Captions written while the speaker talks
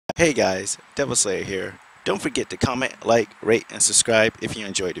Hey guys, Devil Slayer here. Don't forget to comment, like, rate, and subscribe if you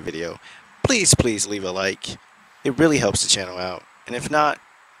enjoyed the video. Please leave a like. It really helps the channel out. And if not,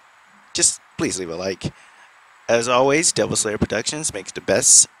 just please leave a like. As always, Devil Slayer Productions makes the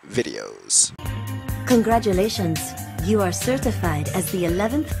best videos. Congratulations, you are certified as the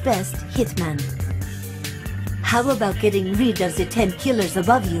 11th best hitman. How about getting rid of the 10 killers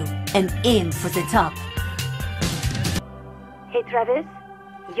above you and aim for the top? Hey Travis,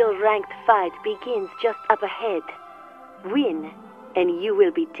 your ranked fight begins just up ahead. Win, and you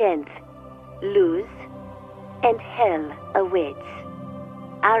will be 10th. Lose, and hell awaits.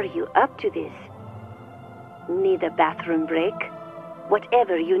 Are you up to this? Need a bathroom break?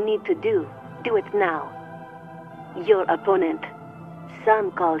 Whatever you need to do, do it now. Your opponent,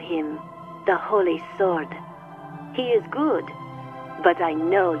 some call him the Holy Sword. He is good, but I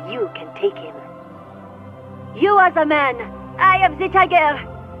know you can take him. You are the man. I am the tiger.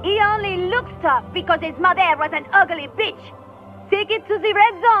 He only looks tough because his mother was an ugly bitch. Take it to the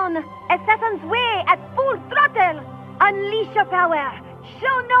red zone. Assassin's Way at full throttle. Unleash your power.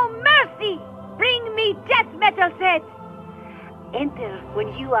 Show no mercy. Bring me death metal set. Enter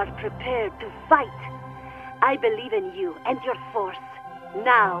when you are prepared to fight. I believe in you and your force.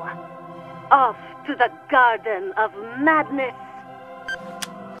 Now, off to the Garden of Madness.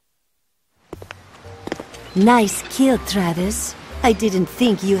 Nice kill, Travis. I didn't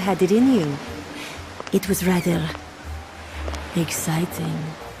think you had it in you. It was rather exciting.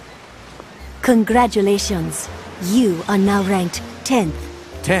 Congratulations. You are now ranked 10th.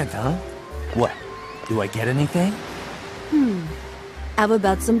 10th, huh? What? Do I get anything? How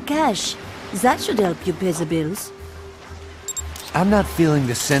about some cash? That should help you pay the bills. I'm not feeling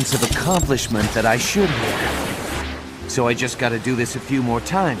the sense of accomplishment that I should here. So I just gotta do this a few more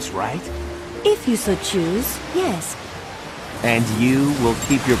times, right? If you so choose, yes. And you will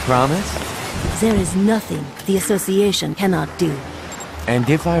keep your promise? There is nothing the association cannot do. And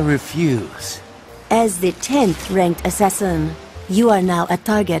if I refuse? As the 10th ranked assassin, you are now a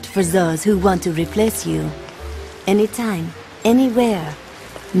target for those who want to replace you. Anytime, anywhere.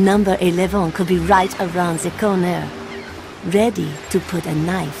 Number 11 could be right around the corner, ready to put a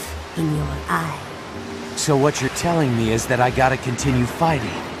knife in your eye. So what you're telling me is that I gotta continue fighting.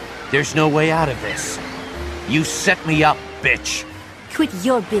 There's no way out of this. You set me up, bitch. Quit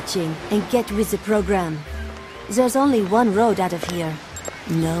your bitching and get with the program. There's only one road out of here.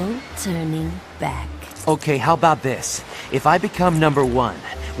 No turning back. Okay, how about this? If I become number 1,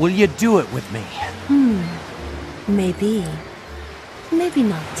 will you do it with me? Maybe. Maybe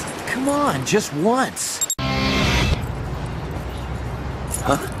not. Come on, just once.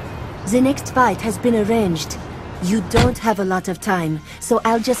 Huh? The next fight has been arranged. You don't have a lot of time, so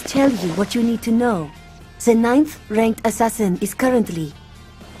I'll just tell you what you need to know. The 9th ranked assassin is currently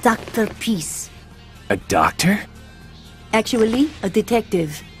Dr. Peace. A doctor? Actually, a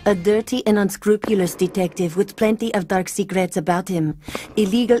detective. A dirty and unscrupulous detective with plenty of dark secrets about him.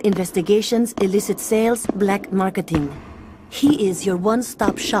 Illegal investigations, illicit sales, black marketing. He is your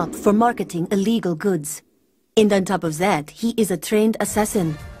one-stop shop for marketing illegal goods. And on top of that, he is a trained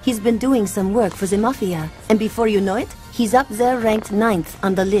assassin. He's been doing some work for the Mafia, and before you know it, he's up there ranked 9th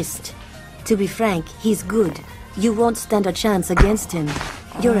on the list. To be frank, he's good. You won't stand a chance against him.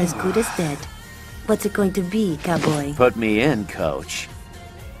 You're as good as dead. What's it going to be, cowboy? Put me in, coach.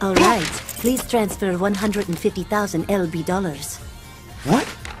 All right, please transfer 150,000 LB dollars. What?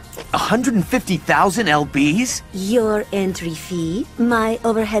 150,000 LBs? Your entry fee, my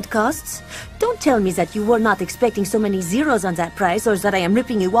overhead costs. Don't tell me that you were not expecting so many zeros on that price, or that I am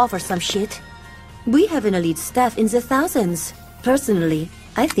ripping you off or some shit. We have an elite staff in the thousands. Personally,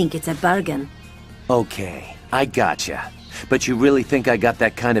 I think it's a bargain. Okay, I gotcha. But you really think I got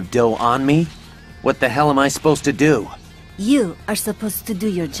that kind of dough on me? What the hell am I supposed to do? You are supposed to do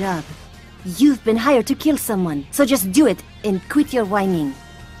your job. You've been hired to kill someone, so just do it and quit your whining.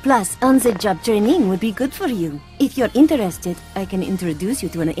 Plus, on-the-job training would be good for you. If you're interested, I can introduce you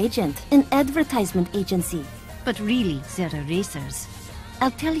to an agent, an advertisement agency. But really, they're erasers.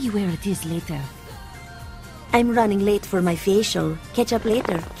 I'll tell you where it is later. I'm running late for my facial. Catch up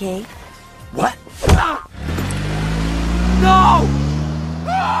later, okay? What? Ah! No!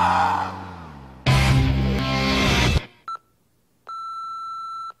 Ah!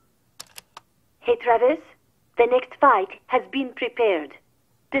 Hey Travis, the next fight has been prepared.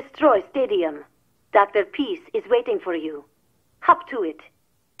 Destroy Stadium. Dr. Peace is waiting for you. Hop to it.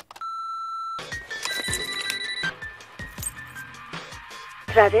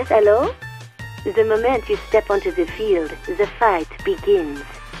 Travis, hello? The moment you step onto the field, the fight begins.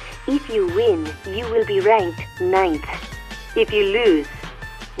 If you win, you will be ranked 9th. If you lose,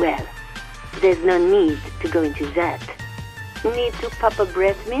 well, There's no need to go into that. Need to pop a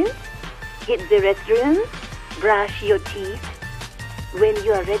breath mint? Hit the restroom? Brush your teeth? When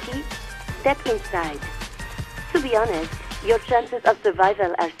you are ready, step inside. To be honest, your chances of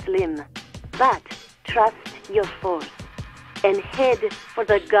survival are slim. But trust your force and head for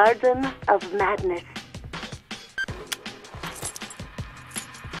the Garden of Madness.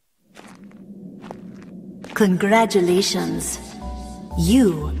 Congratulations.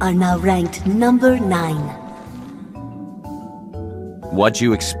 You are now ranked number 9. What'd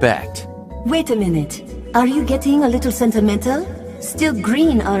you expect? Wait a minute. Are you getting a little sentimental? Still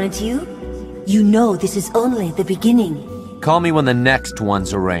green, aren't you? You know this is only the beginning. Call me when the next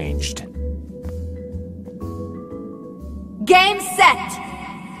one's arranged. Game set!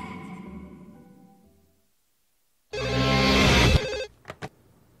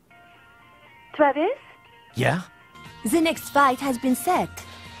 Travis? Yeah? The next fight has been set.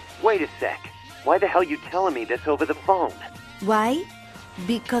 Wait a sec. Why the hell you telling me this over the phone? Why?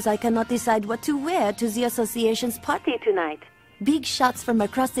 Because I cannot decide what to wear to the association's party Tonight. Big shots from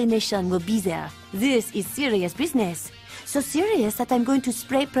across the nation will be there. This is serious business. So serious that I'm going to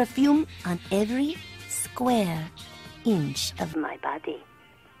spray perfume on every square inch of My body.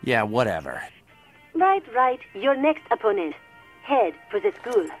 Yeah, whatever. Right. Your next opponent. Head for the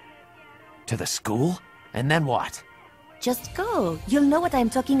school. To the school? And then what? Just go. You'll know what I'm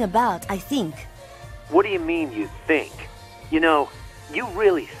talking about, I think. What do you mean you think? You know, you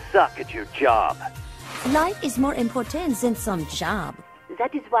really suck at your job. Life is more important than some job.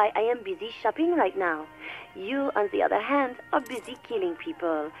 That is why I am busy shopping right now. You, on the other hand, are busy killing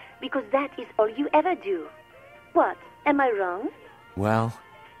people, because that is all you ever do. What? Am I wrong? Well,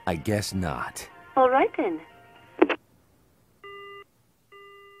 I guess not. All right then.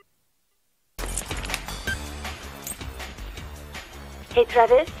 Hey,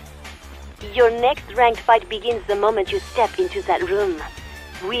 Travis. Your next ranked fight begins the moment you step into that room.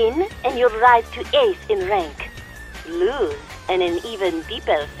 Win, and you'll rise to ace in rank. Lose, and an even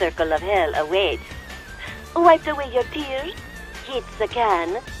deeper circle of hell awaits. Wipe away your tears, hit the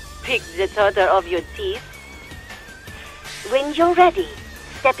can, pick the totter of your teeth. When you're ready,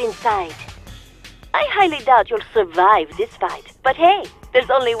 step inside. I highly doubt you'll survive this fight, but hey, there's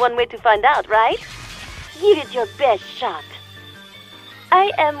only one way to find out, right? Give it your best shot. I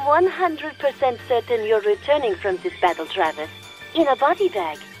am 100% certain you're returning from this battle, Travis, in a body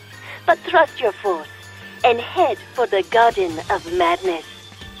bag. But trust your force and head for the Garden of Madness.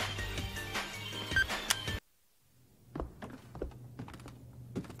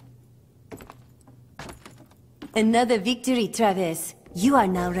 Another victory, Travis. You are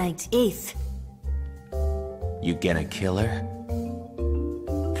now ranked 8th. You gonna kill her?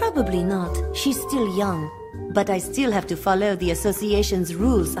 Probably not. She's still young. But I still have to follow the association's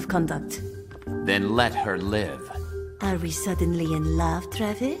rules of conduct. Then let her live. Are we suddenly in love,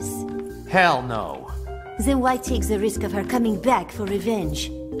 Travis? Hell no. Then why take the risk of her coming back for revenge?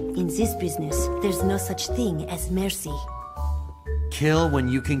 In this business, there's no such thing as mercy. Kill when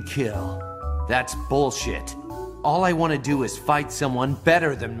you can kill. That's bullshit. All I want to do is fight someone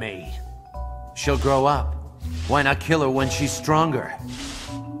better than me. She'll grow up. Why not kill her when she's stronger?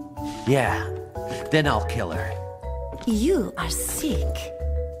 Yeah, then I'll kill her. You are sick.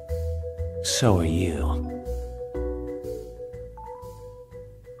 So are you.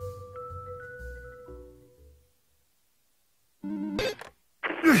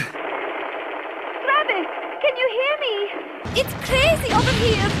 Travis, can you hear me? It's crazy over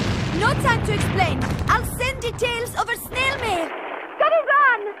here! No time to explain. I'll send details over snail mail. Gotta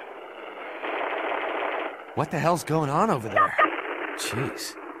run! What the hell's going on over there?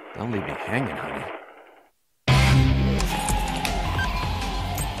 Jeez, don't leave me hanging, honey.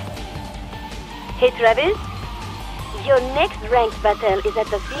 Hey, Travis. Your next ranked battle is at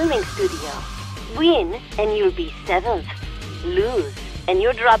the filming studio. Win, and you'll be 7th. Lose, and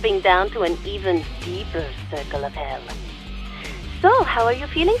you're dropping down to an even deeper circle of hell. So, how are you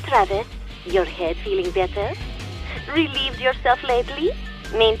feeling, Travis? Your head feeling better? Relieved yourself lately?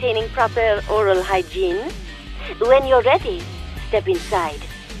 Maintaining proper oral hygiene? When you're ready, step inside.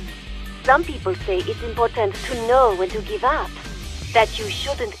 Some people say it's important to know when to give up. That you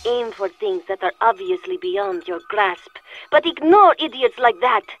shouldn't aim for things that are obviously beyond your grasp. But ignore idiots like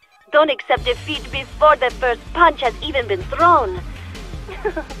that. Don't accept defeat before the first punch has even been thrown.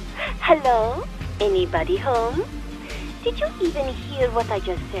 Hello? Anybody home? Did you even hear what I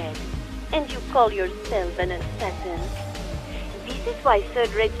just said? And you call yourself an assassin? This is why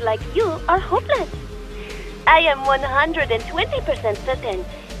third rates like you are hopeless. I am 120% certain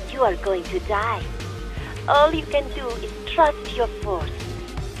you are going to die. All you can do is trust your force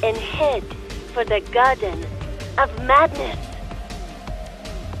and head for the Garden of Madness.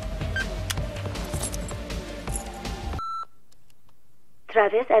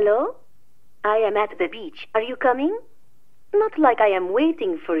 Travis, hello? I am at the beach. Are you coming? Not like I am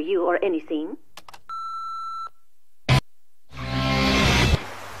waiting for you or anything.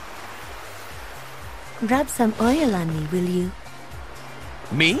 Rub some oil on me, will you?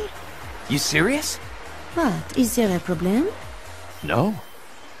 Me? You serious? What? Is there a problem? No.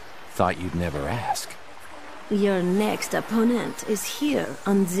 Thought you'd never ask. Your next opponent is here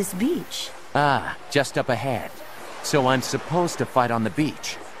on this beach. Ah, just up ahead. So I'm supposed to fight on the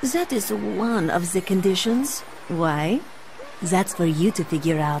beach. That is one of the conditions. Why? That's for you to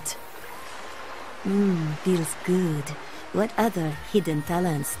figure out. Feels good. What other hidden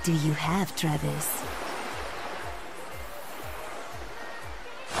talents do you have, Travis?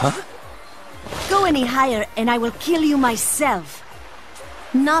 Huh? Go any higher and I will kill you myself.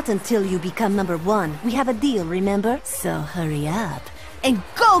 Not until you become number 1. We have a deal, remember? So hurry up and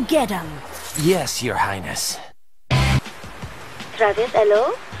go get him! Yes, Your Highness. Travis,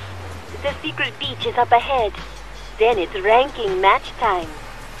 hello? The secret beach is up ahead. Then it's ranking match time.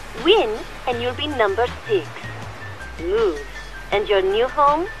 Win and you'll be number 6. Lose and your new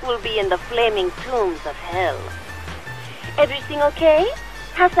home will be in the flaming tombs of hell. Everything okay?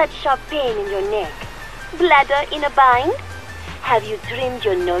 How's that sharp pain in your neck? Bladder in a bind? Have you trimmed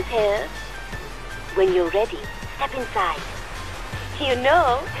your nose hairs? When you're ready, step inside. You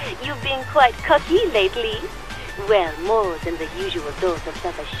know, you've been quite cocky lately. Well, more than the usual dose of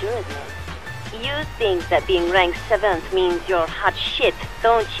self-assuredness. You think that being ranked 7th means you're hot shit,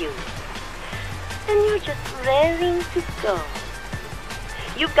 don't you? And you're just raring to go.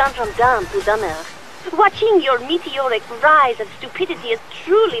 You've gone from dumb to dumber. Watching your meteoric rise of stupidity is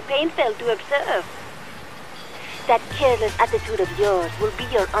truly painful to observe. That careless attitude of yours will be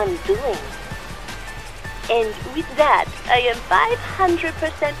your undoing. And with that, I am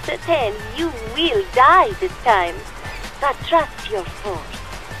 500% certain you will die this time. But trust your force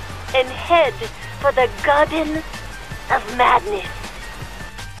and head for the Garden of Madness.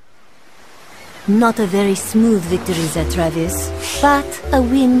 Not a very smooth victory there, Travis. But a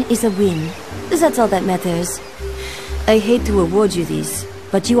win is a win. That's all that matters. I hate to award you this,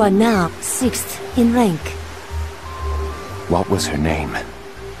 but you are now 6th in rank. What was her name?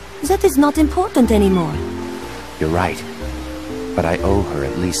 That is not important anymore. You're right. But I owe her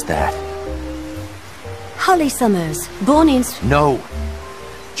at least that. Holly Summers, born in... No!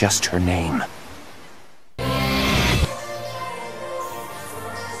 Just her name.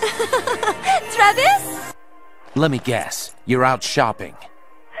 Travis? Let me guess. You're out shopping.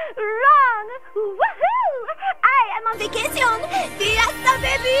 Wrong! Woohoo! I am on vacation! Fiesta,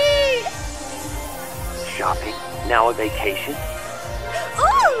 baby! Shopping? Now a vacation?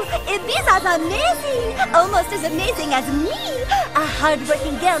 Ooh, Ibiza's amazing! Almost as amazing as me! A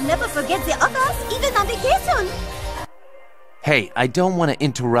hard-working girl never forgets the others, even on vacation! Hey, I don't want to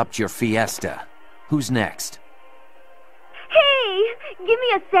interrupt your fiesta. Who's next? Hey! Give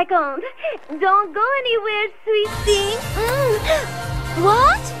me a second. Don't go anywhere, sweet thing.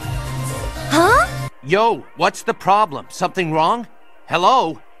 What? Huh? Yo, what's the problem? Something wrong?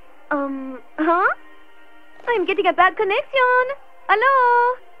 Hello? Huh? I'm getting a bad connection.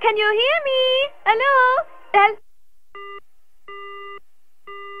 Hello? Can you hear me? Hello?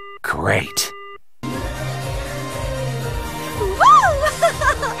 Great. Woo!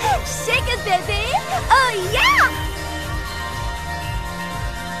 Shake it, baby! Oh, yeah!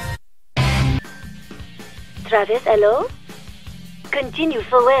 Travis, hello? Continue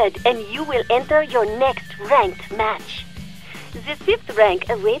forward and you will enter your next ranked match. The 5th rank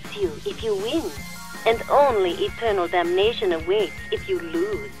awaits you if you win, and only eternal damnation awaits if you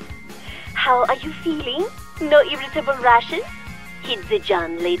lose. How are you feeling? No irritable rashes? Hit the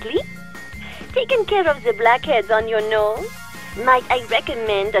John lately? Taken care of the blackheads on your nose? Might I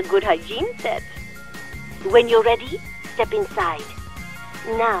recommend a good hygiene set? When you're ready, step inside.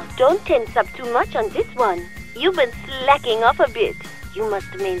 Now, don't tense up too much on this one. You've been slacking off a bit. You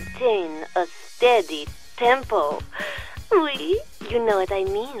must maintain a steady tempo. Oui, you know what I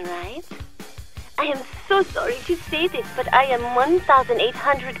mean, right? I am so sorry to say this, but I am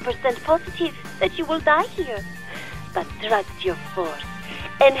 1,800% positive that you will die here. But trust your force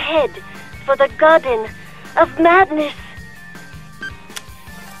and head for the Garden of Madness.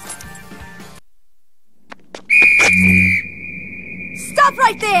 Stop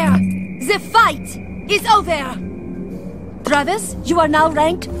right there! The fight is over! Travis, you are now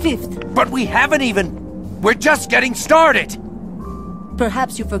ranked 5th. But we haven't even... We're just getting started!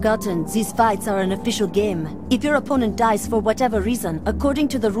 Perhaps you've forgotten, these fights are an official game. If your opponent dies for whatever reason, according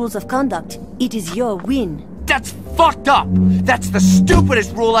to the rules of conduct, it is your win. That's fucked up! That's the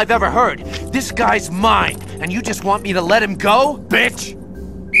stupidest rule I've ever heard! This guy's mine, and you just want me to let him go, bitch?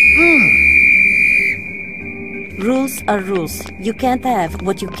 Rules are rules. You can't have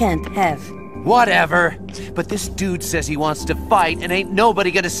what you can't have. Whatever. But this dude says he wants to fight, and ain't nobody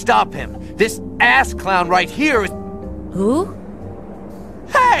gonna stop him. This ass clown right here is... Who?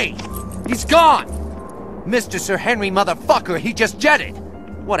 Hey! He's gone! Mr. Sir Henry motherfucker, he just jetted!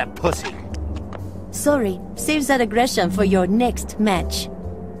 What a pussy. Sorry, save that aggression for your next match.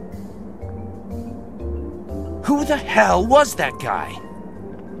 Who the hell was that guy?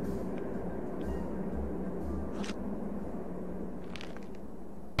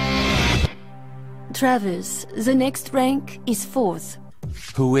 Travis, the next rank is 4th.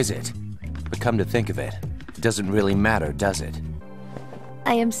 Who is it? But come to think of it, it doesn't really matter, does it?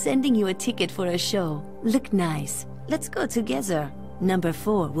 I am sending you a ticket for a show. Look nice. Let's go together. Number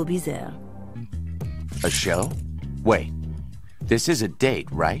 4 will be there. A show? Wait, this is a date,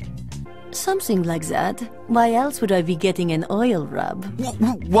 right? Something like that. Why else would I be getting an oil rub?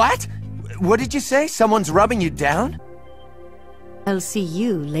 What? What did you say? Someone's rubbing you down? I'll see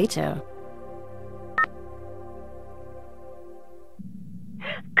you later.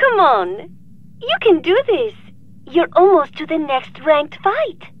 Come on! You can do this! You're almost to the next ranked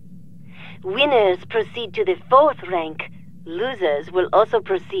fight! Winners proceed to the 4th rank. Losers will also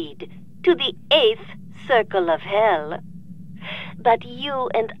proceed to the 8th circle of hell. But you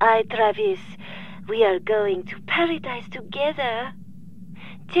and I, Travis, we are going to paradise together.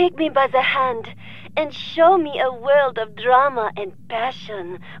 Take me by the hand and show me a world of drama and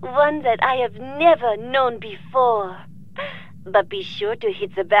passion, one that I have never known before. But be sure to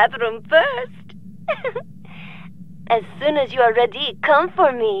hit the bathroom first. As soon as you are ready, come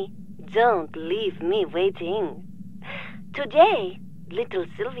for me. Don't leave me waiting. Today, little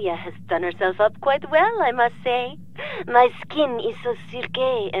Sylvia has done herself up quite well, I must say. My skin is so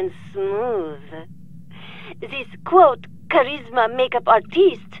silky and smooth. This, quote, charisma makeup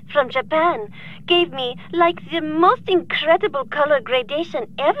artiste from Japan gave me, like, the most incredible color gradation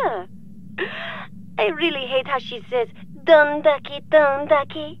ever. I really hate how she says,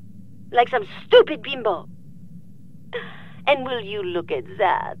 dondaki, like some stupid bimbo. And will you look at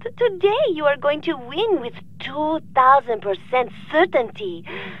that? Today you are going to win with 2,000% certainty.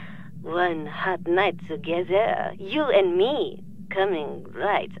 One hot night together, you and me, coming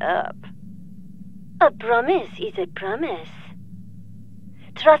right up. A promise is a promise.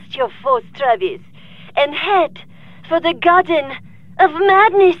 Trust your force, Travis, and head for the Garden of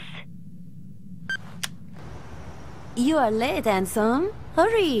Madness. You are late, handsome.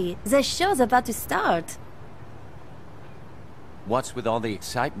 Hurry, the show's about to start. What's with all the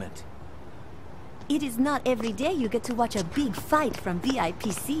excitement? It is not every day you get to watch a big fight from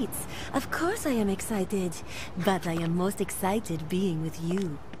VIP seats. Of course I am excited, but I am most excited being with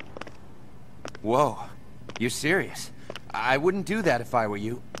you. Whoa, you're serious? I wouldn't do that if I were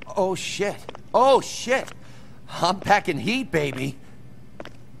you. Oh shit, oh shit! I'm packing heat, baby!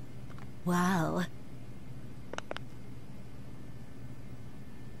 Wow.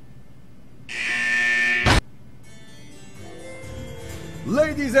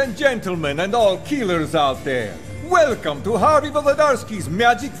 Ladies and gentlemen and all killers out there, welcome to Harvey Wolodarski's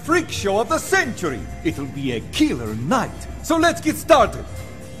Magic Freak Show of the century. It'll be a killer night, so let's get started.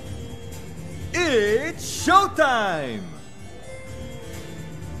 It's showtime!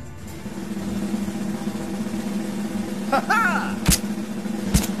 Ha-ha!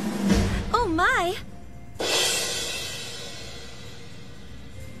 Oh my!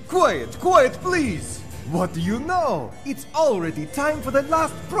 Quiet, quiet, please! What do you know? It's already time for the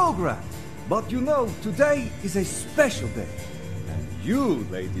last program. But you know, today is a special day. And you,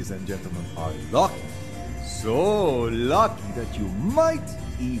 ladies and gentlemen, are lucky. So lucky that you might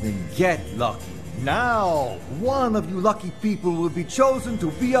even get lucky. Now, one of you lucky people will be chosen to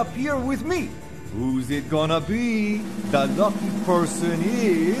be up here with me. Who's it gonna be? The lucky person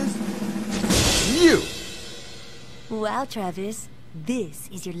is... you! Wow, Travis. This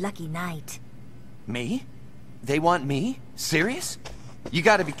is your lucky night. Me? They want me? Serious? You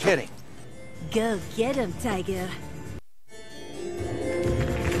gotta be kidding. Go get him, Tiger.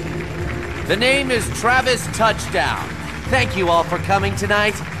 The name is Travis Touchdown. Thank you all for coming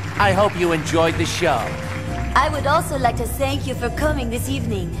tonight. I hope you enjoyed the show. I would also like to thank you for coming this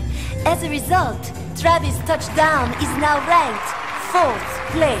evening. As a result, Travis Touchdown is now ranked 4th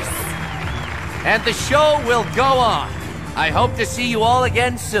place. And the show will go on. I hope to see you all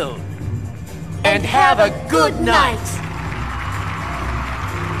again soon. And have a good night.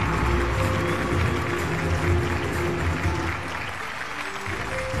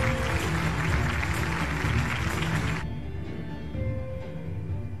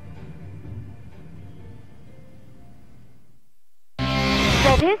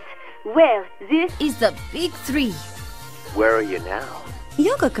 This is the big three. Where are you now?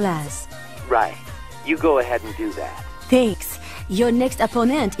 Yoga class. Right. You go ahead and do that. Thanks. Your next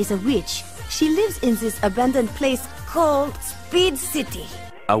opponent is a witch. She lives in this abandoned place called Speed City.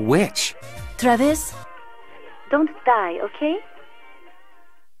 A witch? Travis? Don't die, okay?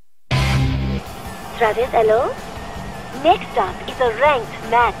 Travis, hello? Next up is a ranked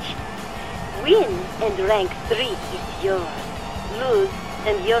match. Win and rank 3 is yours. Lose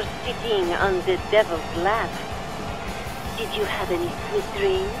and you're sitting on the devil's lap. Did you have any sweet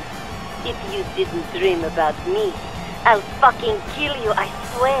dreams? If you didn't dream about me, I'll fucking kill you, I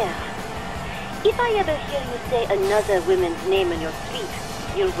swear. If I ever hear you say another woman's name in your sleep,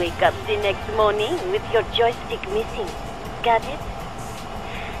 you'll wake up the next morning with your joystick missing. Got it?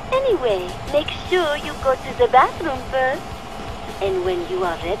 Anyway, make sure you go to the bathroom first. And when you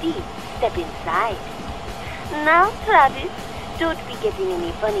are ready, step inside. Now, Travis, don't be getting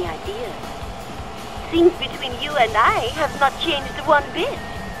any funny ideas. Things between you and I have not changed one bit.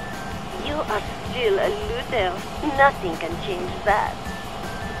 You are still a loser. Nothing can change that.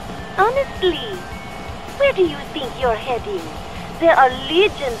 Honestly, where do you think you're heading? There are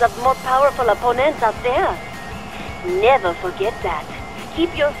legions of more powerful opponents out there. Never forget that.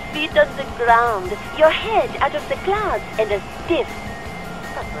 Keep your feet on the ground, your head out of the clouds, and a stiff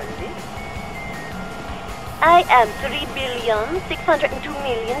upper lip. I am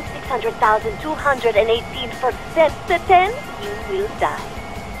 3,602,600,218% certain you will die.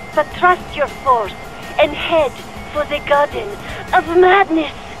 But trust your force and head for the Garden of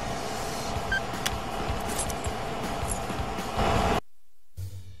Madness.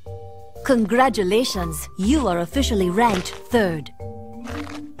 Congratulations, you are officially ranked 3rd.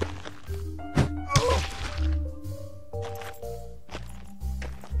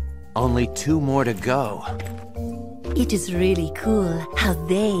 Only 2 more to go. It is really cool how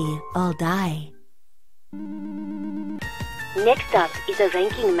they all die. Next up is a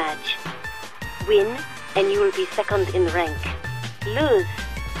ranking match. Win, and you will be 2nd in rank. Lose,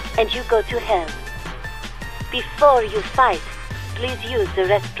 and you go to hell. Before you fight, please use the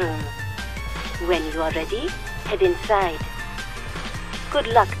restroom. When you are ready, head inside. Good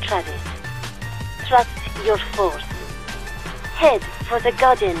luck, Travis. Trust your force. Head for the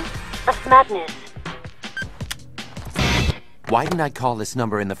Garden of Madness. Why didn't I call this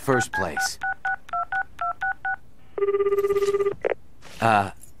number in the first place?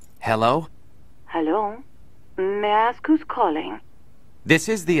 Hello? Hello? May I ask who's calling? This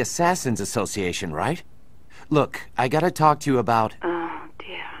is the Assassins Association, right? Look, I gotta talk to you about... Oh,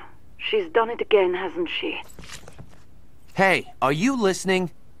 dear. She's done it again, hasn't she? Hey, are you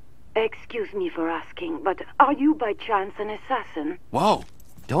listening? Excuse me for asking, but are you by chance an assassin? Whoa,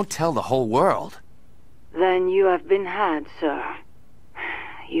 don't tell the whole world. Then you have been had, sir.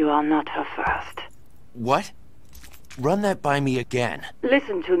 You are not her first. What? Run that by me again.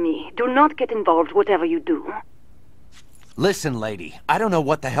 Listen to me. Do not get involved whatever you do. Listen, lady, I don't know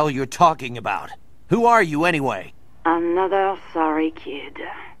what the hell you're talking about. Who are you anyway? Another sorry kid.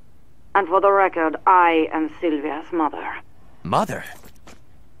 And for the record, I am Sylvia's mother. Mother?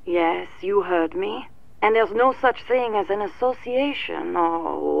 Yes, you heard me. And there's no such thing as an association,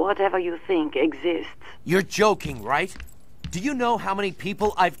 or whatever you think exists. You're joking, right? Do you know how many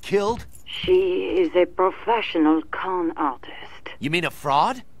people I've killed? She is a professional con artist. You mean a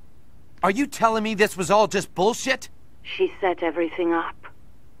fraud? Are you telling me this was all just bullshit? She set everything up.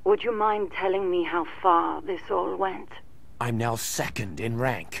 Would you mind telling me how far this all went? I'm now 2nd in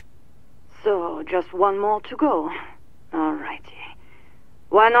rank. So, just one more to go. Alrighty.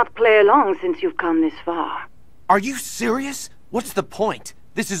 Why not play along since you've come this far? Are you serious? What's the point?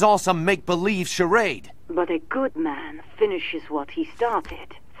 This is all some make-believe charade. But a good man finishes what he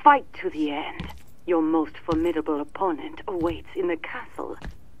started. Fight to the end. Your most formidable opponent awaits in the castle.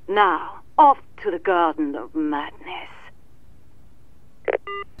 Now, off to the Garden of Madness.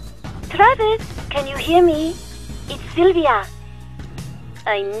 Travis, can you hear me? It's Sylvia.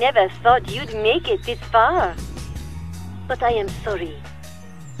 I never thought you'd make it this far. But I am sorry.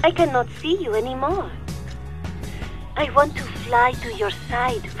 I cannot see you anymore. I want to fly to your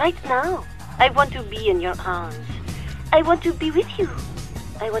side right now. I want to be in your arms. I want to be with you.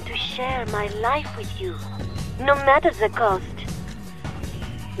 I want to share my life with you, no matter the cost.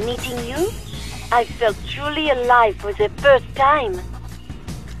 Meeting you, I felt truly alive for the first time.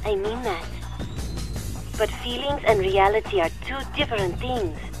 I mean that. But feelings and reality are 2 different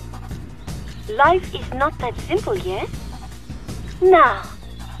things. Life is not that simple, yes? Now,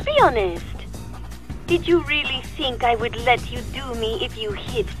 be honest. Did you really think I would let you do me if you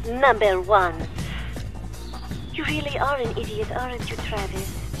hit number 1? You really are an idiot, aren't you,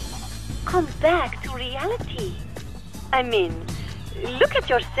 Travis? come back to reality. I mean, look at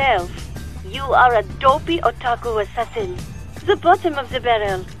yourself. You are a dopey otaku assassin. The bottom of the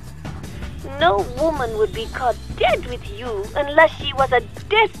barrel. No woman would be caught dead with you unless she was a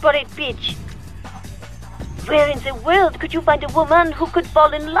desperate bitch. Where in the world could you find a woman who could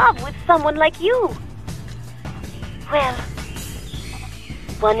fall in love with someone like you? Well,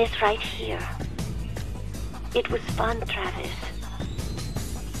 one is right here. It was fun, Travis.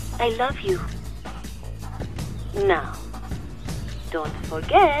 I love you. Now, don't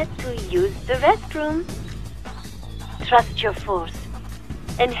forget to use the restroom. Trust your force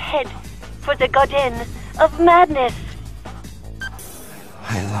and head for the Garden of Madness.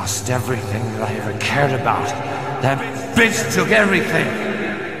 I lost everything that I ever cared about. That bitch took everything.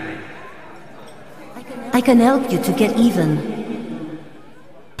 I can help you to get even.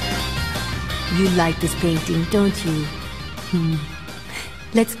 You like this painting, don't you?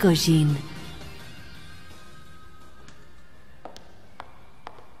 Let's go, Jean.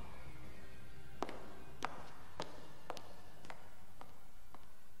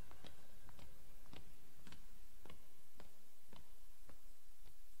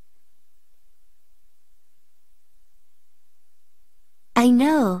 I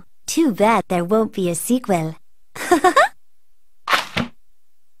know. Too bad there won't be a sequel.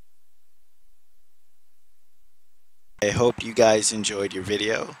 I hope you guys enjoyed your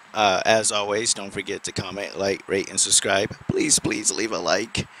video. As always, don't forget to comment, like, rate, and subscribe. Please, please leave a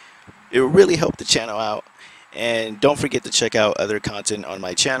like. It will really help the channel out. And don't forget to check out other content on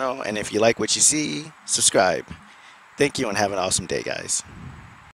my channel. And if you like what you see, subscribe. Thank you and have an awesome day, guys.